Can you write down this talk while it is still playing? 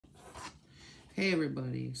Hey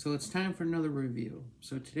everybody, so it's time for another review.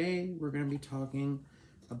 So today we're going to be talking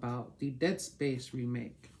about the Dead Space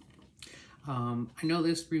remake. I know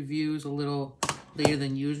this review is a little later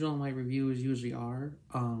than usual. My reviews usually are.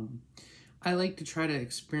 I like to try to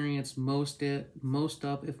experience most of,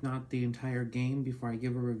 if not the entire game before I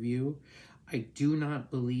give a review. I do not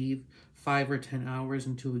believe 5 or 10 hours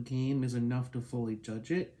into a game is enough to fully judge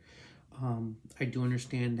it. I do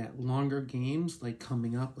understand that longer games, like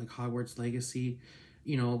coming up, like Hogwarts Legacy,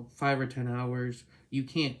 5 or 10 hours, you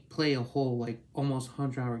can't play a whole, like, almost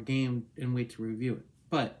 100-hour game and wait to review it.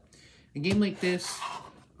 But a game like this,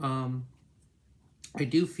 I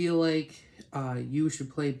do feel like you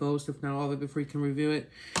should play most, if not all of it, before you can review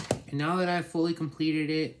it. And now that I've fully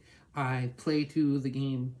completed it, I played through the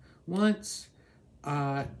game once,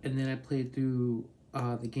 and then I played through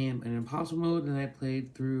the game in Impossible mode, and I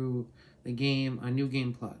played through the game on New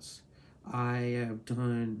Game Plus. I have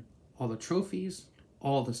done all the trophies,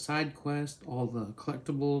 all the side quests, all the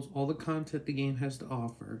collectibles, all the content the game has to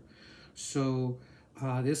offer. So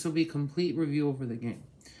this will be a complete review over the game.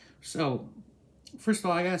 So first of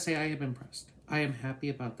all, I gotta say I am impressed. I am happy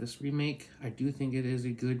about this remake. I do think it is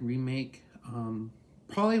a good remake.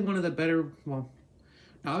 Probably one of the better, well,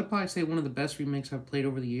 I would probably say one of the best remakes I've played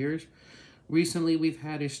over the years. Recently, we've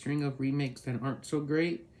had a string of remakes that aren't so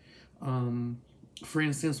great. For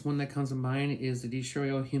instance, one that comes to mind is the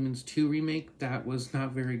Destroy All Humans 2 remake. That was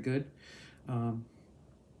not very good.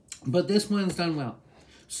 But this one's done well.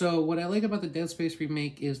 So what I like about the Dead Space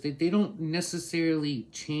remake is that they don't necessarily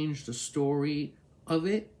change the story of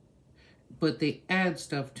it, but they add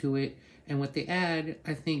stuff to it. And what they add,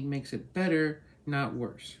 I think, makes it better, not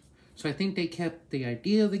worse. So I think they kept the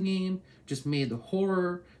idea of the game, just made the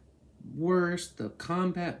horror worse, the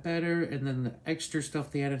combat better, and then the extra stuff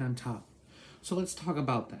they added on top. So let's talk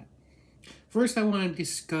about that. First, I want to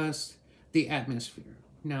discuss the atmosphere.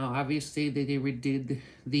 Now, obviously, they redid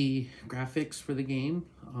the graphics for the game.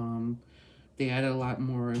 They added a lot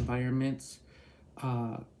more environments,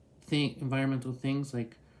 environmental things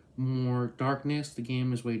like more darkness. The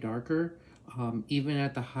game is way darker. Even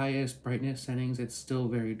at the highest brightness settings, it's still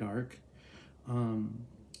very dark.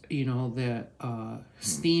 The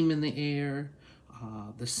steam in the air,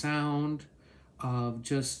 the sound of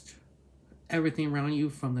just everything around you,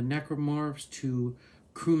 from the necromorphs to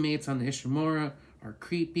crewmates on the Ishimura, are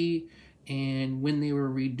creepy. And when they were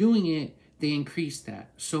redoing it, they increased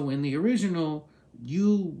that. So in the original,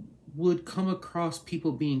 you would come across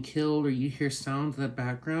people being killed, or you hear sounds in the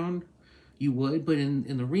background, you would, but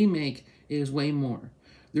in the remake, it is way more.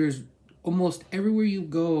 There's almost everywhere you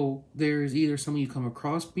go, there's either someone you come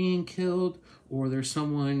across being killed, or there's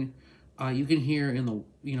someone you can hear in the,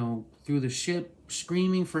 through the ship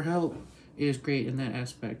screaming for help. It is great in that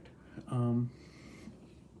aspect.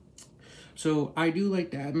 So I do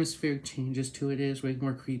like the atmospheric changes to it. It is way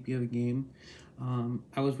more creepy of a game.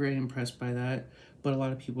 I was very impressed by that, but a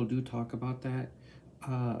lot of people do talk about that.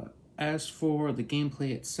 As for the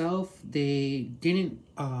gameplay itself, they didn't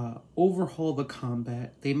overhaul the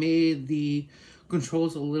combat. They made the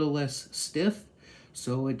controls a little less stiff,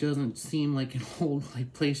 so it doesn't seem like an old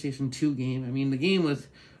PlayStation 2 game. I mean, the game was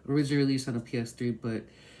originally released on a PS3, but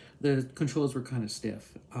the controls were kind of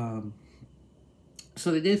stiff.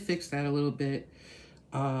 So they did fix that a little bit.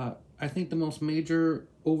 I think the most major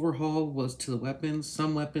overhaul was to the weapons.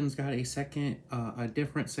 Some weapons got a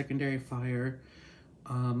different secondary fire.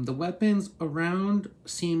 The weapons around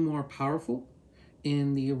seem more powerful.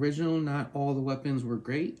 In the original, not all the weapons were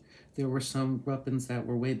great. There were some weapons that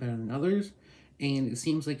were way better than others. And it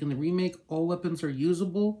seems like in the remake, all weapons are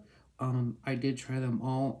usable. I did try them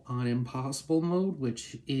all on Impossible mode,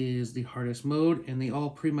 which is the hardest mode, and they all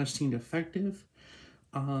pretty much seemed effective.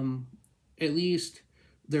 At least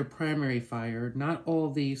their primary fire. Not all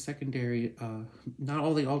the secondary, not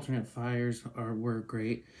all the alternate fires were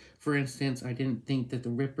great. For instance, I didn't think that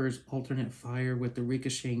the Ripper's alternate fire with the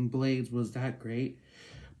ricocheting blades was that great.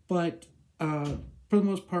 But for the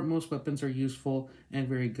most part, most weapons are useful and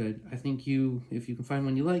very good. I think if you can find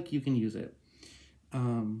one you like, you can use it.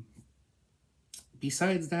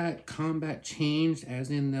 Besides that, combat changed,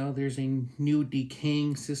 as in now there's a new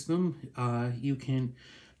decaying system. You can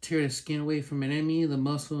tear the skin away from an enemy, the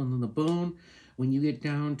muscle, and then the bone. When you get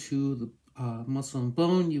down to the muscle and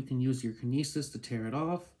bone, you can use your kinesis to tear it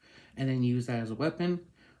off, and then use that as a weapon.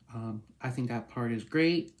 I think that part is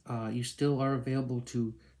great. It's still available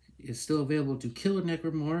to kill a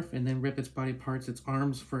necromorph and then rip its body parts, its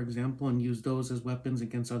arms, for example, and use those as weapons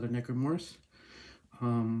against other necromorphs.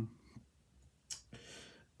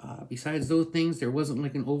 Besides those things, there wasn't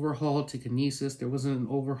like an overhaul to kinesis. There wasn't an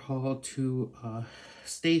overhaul to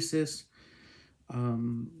stasis.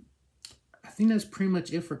 I think that's pretty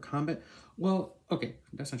much it for combat. Well, okay,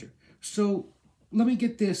 that's not true. So let me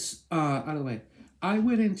get this out of the way. I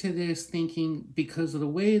went into this thinking, because of the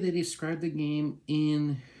way they described the game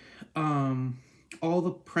in all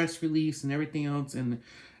the press release and everything else, and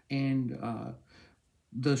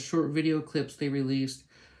the short video clips they released,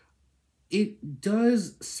 it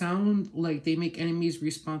does sound like they make enemies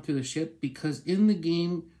respawn through the ship, because in the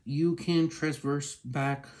game you can traverse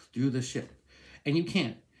back through the ship, and you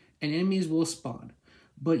can't, and enemies will spawn.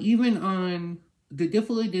 But even on the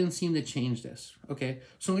difficulty didn't seem to change this. Okay,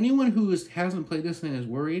 so anyone who hasn't played this and is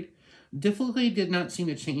worried, difficulty did not seem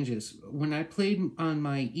to change this. When I played on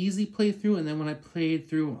my easy playthrough, and then when I played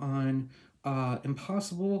through on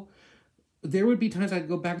impossible, there would be times I'd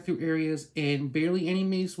go back through areas and barely any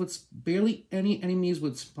enemies would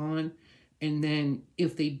spawn, and then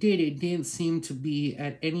if they did, it didn't seem to be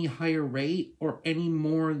at any higher rate or any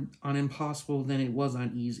more on impossible than it was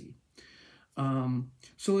on easy.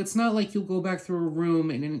 So it's not like you'll go back through a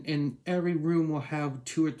room and every room will have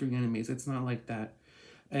 2 or 3 enemies. It's not like that.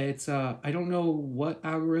 It's I don't know what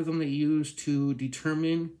algorithm they use to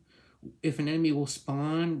determine if an enemy will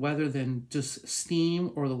spawn, whether than just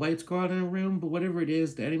steam or the lights go out in a room, but whatever it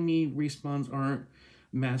is, the enemy respawns aren't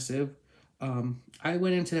massive. I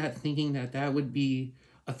went into that thinking that that would be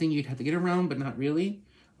a thing you'd have to get around, but not really.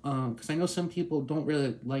 Because I know some people don't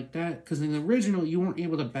really like that, because in the original, you weren't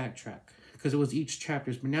able to backtrack, because it was each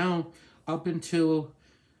chapters. But now, up until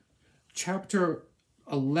chapter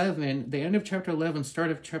 11, the end of chapter 11, start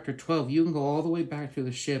of chapter 12, you can go all the way back to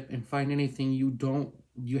the ship and find anything you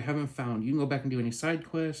haven't found. You can go back and do any side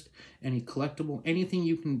quest, any collectible, anything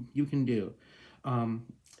you can do.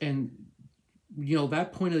 And you know,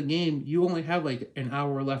 that point of the game, you only have like an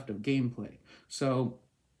hour left of gameplay. So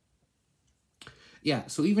yeah,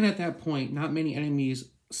 so even at that point, not many enemies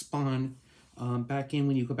spawn back in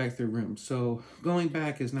when you go back through rooms. So going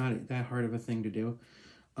back is not that hard of a thing to do.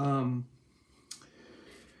 I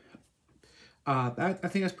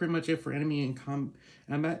think that's pretty much it for enemy and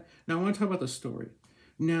combat. Now I want to talk about the story.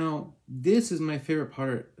 Now this is my favorite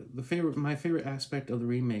part, my favorite aspect of the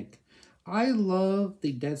remake. I love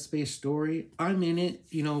the Dead Space story. I'm in it,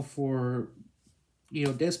 you know, for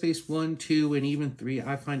Dead Space 1, 2, and even 3.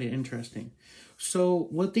 I find it interesting. So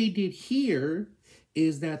what they did here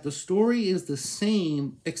is that the story is the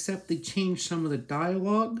same, except they changed some of the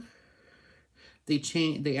dialogue. They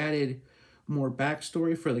added more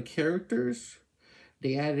backstory for the characters.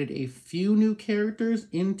 They added a few new characters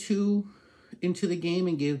into the game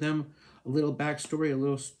and gave them a little backstory, a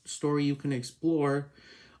little story you can explore.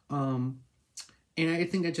 And I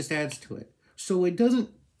think that just adds to it. So I don't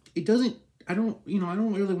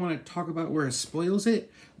really want to talk about where it spoils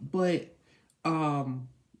it, but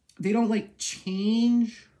they don't like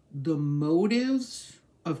change the motives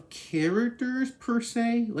of characters per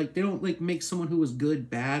se. Like they don't like make someone who was good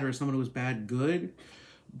bad or someone who was bad good,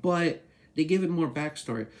 but they give it more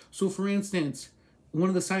backstory. So for instance, one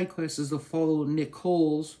of the side quests is to follow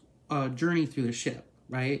Nicole's journey through the ship,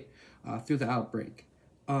 right? Through the outbreak.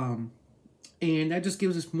 And that just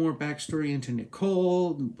gives us more backstory into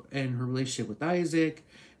Nicole and her relationship with Isaac.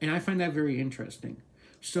 And I find that very interesting.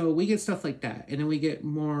 So we get stuff like that. And then we get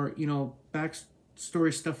more,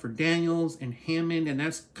 backstory stuff for Daniels and Hammond. And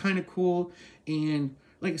that's kind of cool. And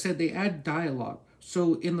like I said, they add dialogue.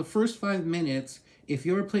 So in the first 5 minutes, if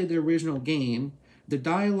you ever played the original game, the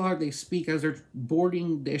dialogue they speak as they're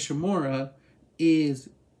boarding the Ishimura is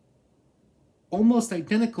almost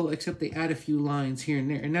identical, except they add a few lines here and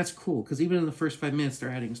there. And that's cool, because even in the first 5 minutes, they're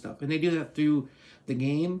adding stuff. And they do that through the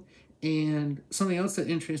game. And something else that's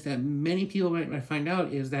interesting that many people might find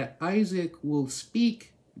out is that Isaac will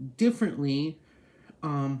speak differently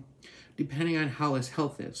depending on how his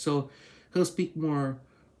health is. So he'll speak more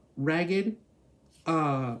ragged,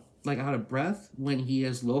 like out of breath when he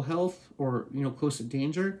has low health or, close to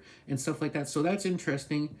danger and stuff like that. So that's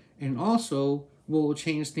interesting. And also, what will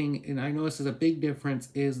change thing, and I know this is a big difference,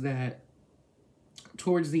 is that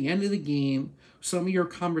towards the end of the game, some of your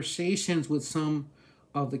conversations with some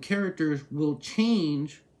of the characters will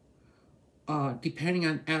change depending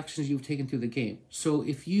on actions you've taken through the game. So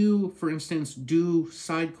if you, for instance, do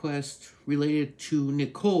side quests related to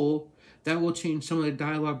Nicole, that will change some of the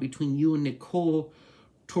dialogue between you and Nicole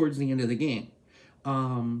towards the end of the game.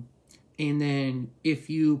 And then if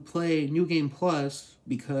you play New Game Plus,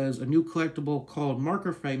 because a new collectible called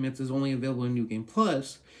Marker Fragments is only available in New Game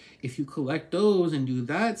Plus, if you collect those and do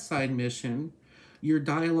that side mission, your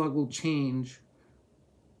dialogue will change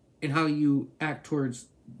and how you act towards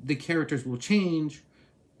the characters will change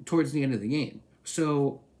towards the end of the game.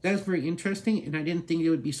 So that's very interesting, and I didn't think it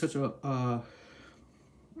would be such a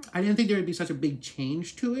I didn't think there would be such a big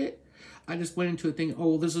change to it. I just went into it thinking,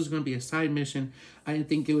 oh, this is going to be a side mission. I didn't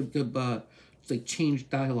think it would like change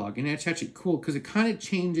dialogue, and that's actually cool because it kind of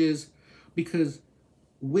changes, because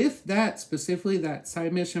with that specifically, that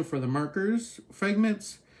side mission for the markers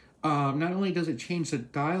fragments, not only does it change the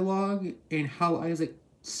dialogue and how Isaac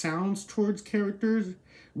sounds towards characters,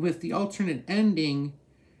 with the alternate ending,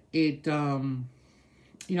 it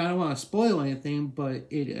you know, I don't want to spoil anything, but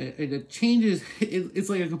it changes. It's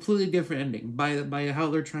like a completely different ending by how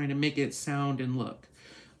they're trying to make it sound and look.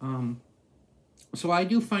 So I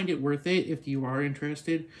do find it worth it if you are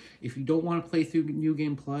interested. If you don't want to play through New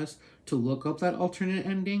Game Plus, to look up that alternate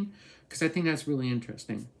ending, because I think that's really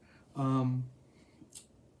interesting. I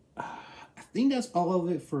think that's all of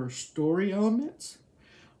it for story elements.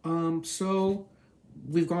 So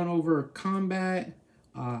we've gone over combat,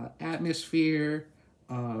 atmosphere,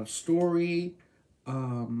 story.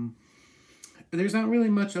 There's not really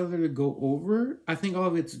much other to go over. I think all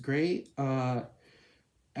of it's great.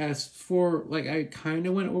 As for, like, I kind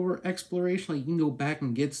of went over exploration. Like, you can go back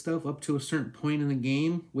and get stuff up to a certain point in the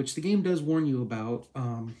game, which the game does warn you about.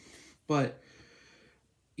 But,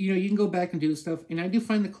 you know, you can go back and do stuff. And I do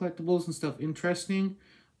find the collectibles and stuff interesting.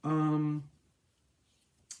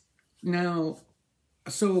 Now,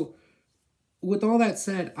 so with all that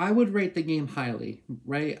said, I would rate the game highly,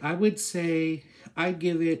 right? I would say I'd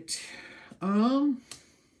give it, well,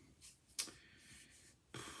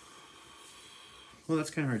 that's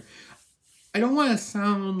kind of hard. I don't want to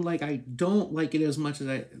sound like I don't like it as much as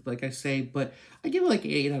I say, but I give it like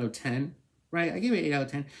an 8 out of 10, right? I give it 8 out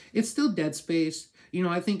of 10. It's still Dead Space. You know,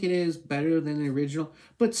 I think it is better than the original,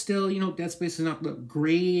 but still, you know, Dead Space is not the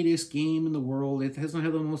greatest game in the world. It doesn't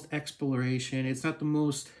have the most exploration. It's not the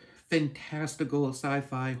most fantastical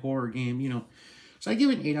sci-fi horror game, you know. So I give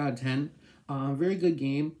it an 8 out of 10. Very good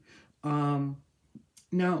game.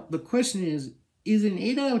 Now, the question is it an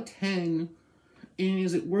 8 out of 10, and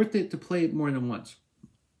is it worth it to play it more than once?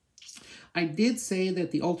 I did say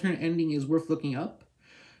that the alternate ending is worth looking up,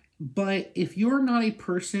 but if you're not a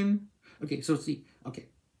person... Okay, so see, okay,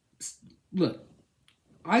 look,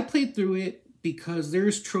 I played through it because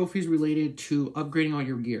there's trophies related to upgrading all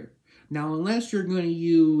your gear. Now, unless you're going to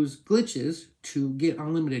use glitches to get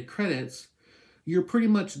unlimited credits, you're pretty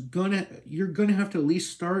much you're gonna have to at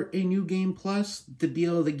least start a New Game Plus to be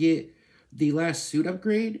able to get the last suit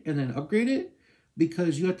upgrade and then upgrade it,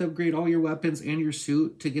 because you have to upgrade all your weapons and your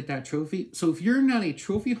suit to get that trophy. So if you're not a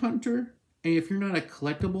trophy hunter, and if you're not a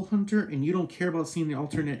collectible hunter and you don't care about seeing the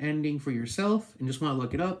alternate ending for yourself and just want to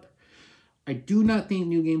look it up, I do not think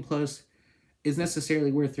New Game Plus is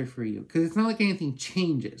necessarily worth it for you, because it's not like anything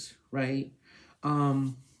changes, right?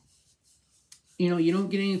 You know, you don't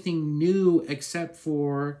get anything new except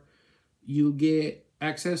for you get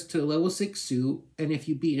access to level 6 suit, and if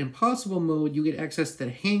you beat Impossible mode, you get access to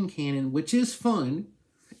the hand cannon, which is fun,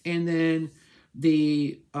 and then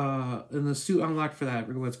the suit unlocked for that, I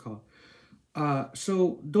forget what it's called.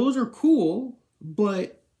 So those are cool,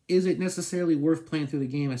 but is it necessarily worth playing through the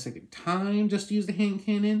game a second time just to use the hand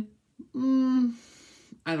cannon?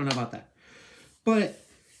 I don't know about that. But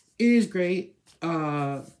it is great.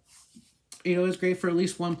 You know, it's great for at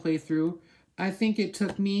least one playthrough. I think it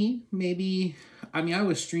took me maybe, I mean, I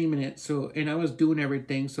was streaming it, so, and I was doing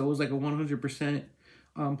everything, so it was like a 100%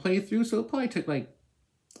 playthrough, so it probably took like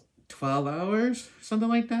 12 hours, something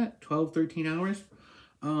like that, 12, 13 hours.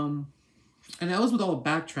 And that was with all the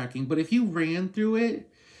backtracking. But if you ran through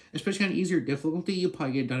it, especially on easier difficulty, you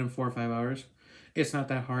probably get it done in 4 or 5 hours. It's not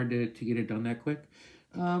that hard to get it done that quick.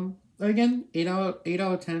 Again, 8 out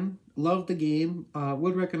of 10. Love the game.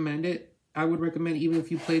 Would recommend it. I would recommend even if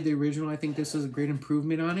you played the original. I think this is a great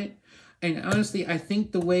improvement on it. And honestly, I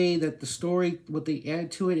think the way that the story, what they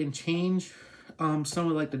add to it and change some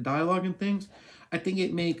of like the dialogue and things, I think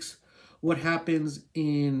it makes what happens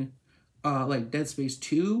in like Dead Space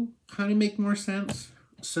 2 kind of make more sense.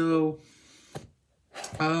 So,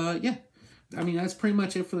 yeah. I mean, that's pretty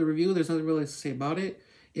much it for the review. There's nothing really to say about it.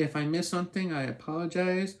 If I missed something, I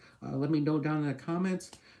apologize. Let me know down in the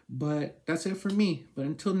comments. But that's it for me. But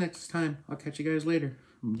until next time, I'll catch you guys later.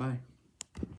 Bye.